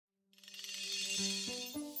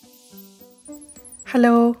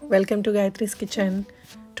Hello, welcome to Gayatri's kitchen.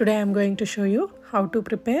 Today I am going to show you how to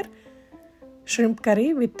prepare shrimp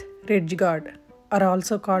curry with RidgeGourd, or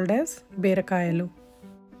also called as Beerakayalu.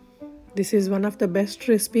 This is one of the best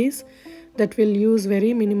recipes that will use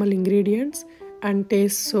very minimal ingredients and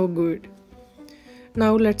taste so good.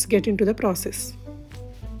 Now let's get into the process.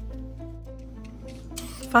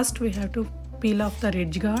 First we have to peel off the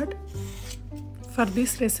RidgeGourd. For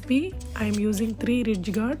this recipe I am using 3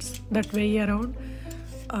 RidgeGourds that weigh around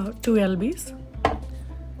 2 lbs.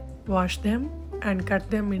 Wash them and cut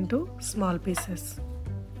them into small pieces.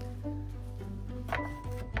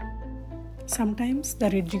 Sometimes the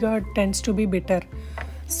RidgeGourd tends to be bitter,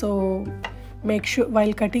 so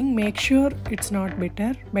while cutting make sure it's not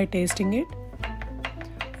bitter by tasting it.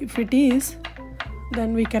 If it is,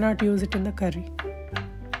 then we cannot use it in the curry.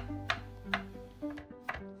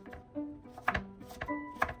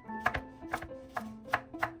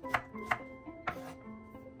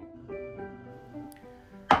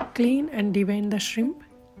 Clean and devein the shrimp.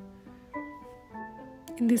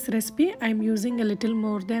 In this recipe I am using a little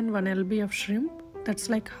more than 1 lb of shrimp, that's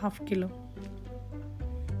like half kilo.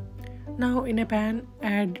 Now in a pan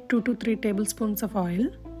add 2 to 3 tablespoons of oil.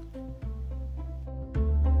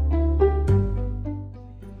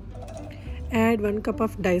 Add 1 cup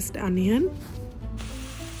of diced onion,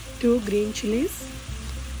 2 green chilies,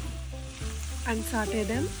 and saute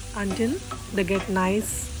them until they get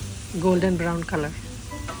nice golden brown color.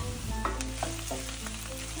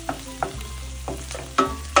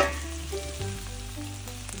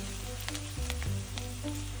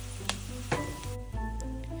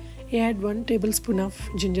 Add 1 tablespoon of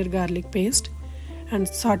ginger garlic paste and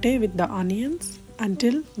saute with the onions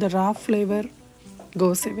until the raw flavor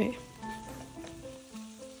goes away.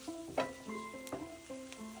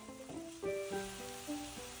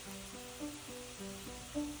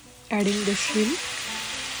 Adding the shrimp,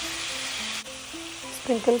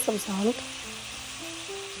 sprinkle some salt,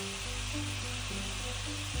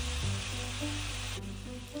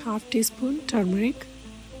 half teaspoon turmeric.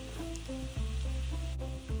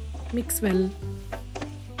 Mix well.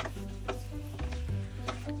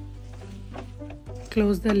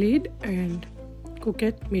 Close the lid and cook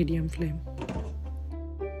at medium flame.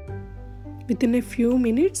 Within a few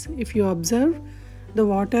minutes, if you observe, the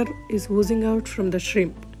water is oozing out from the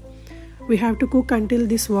shrimp. We have to cook until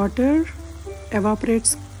this water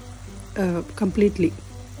evaporates completely.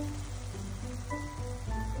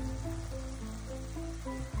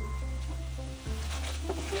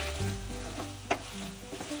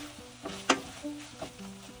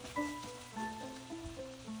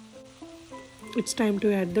 It's time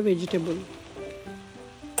to add the vegetable.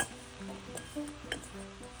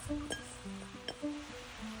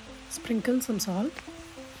 Sprinkle some salt.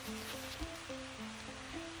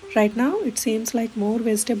 Right now it seems like more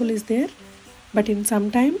vegetable is there, but in some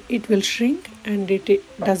time it will shrink and it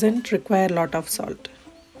doesn't require a lot of salt.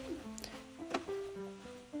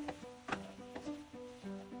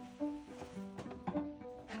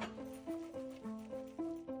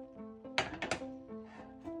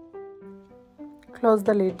 Close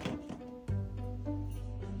the lid.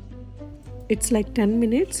 It's like 10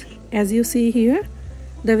 minutes. As you see here,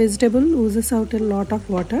 the vegetable oozes out a lot of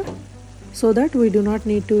water, so that we do not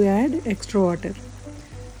need to add extra water.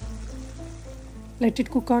 Let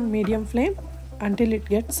it cook on medium flame until it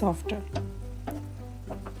gets softer.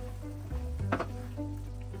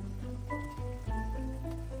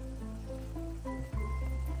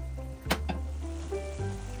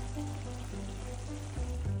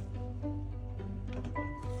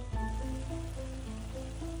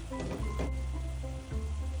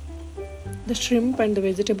 The shrimp and the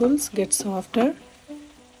vegetables get softer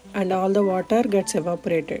and all the water gets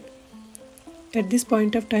evaporated. At this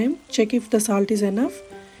point of time, check if the salt is enough.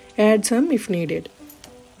 Add some if needed.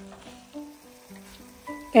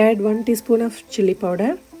 Add 1 teaspoon of chilli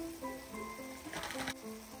powder.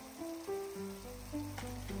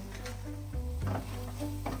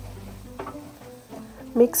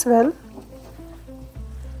 Mix well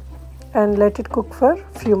and let it cook for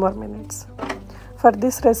few more minutes. For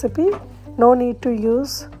this recipe, no need to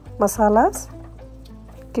use masalas.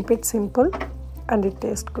 Keep it simple and it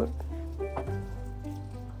tastes good.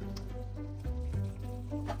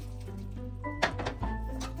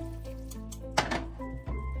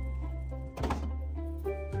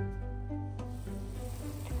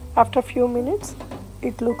 After a few minutes,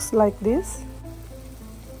 it looks like this.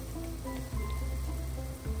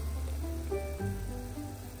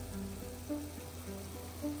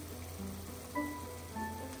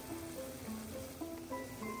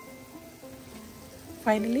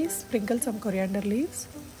 finally sprinkle some coriander leaves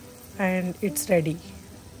and it's ready.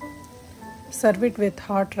 Serve it with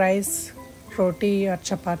hot rice, roti or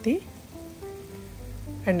chapati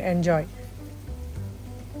and enjoy.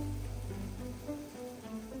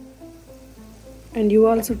 And you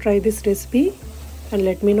also try this recipe and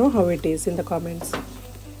let me know how it is in the comments.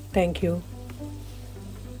 Thank you.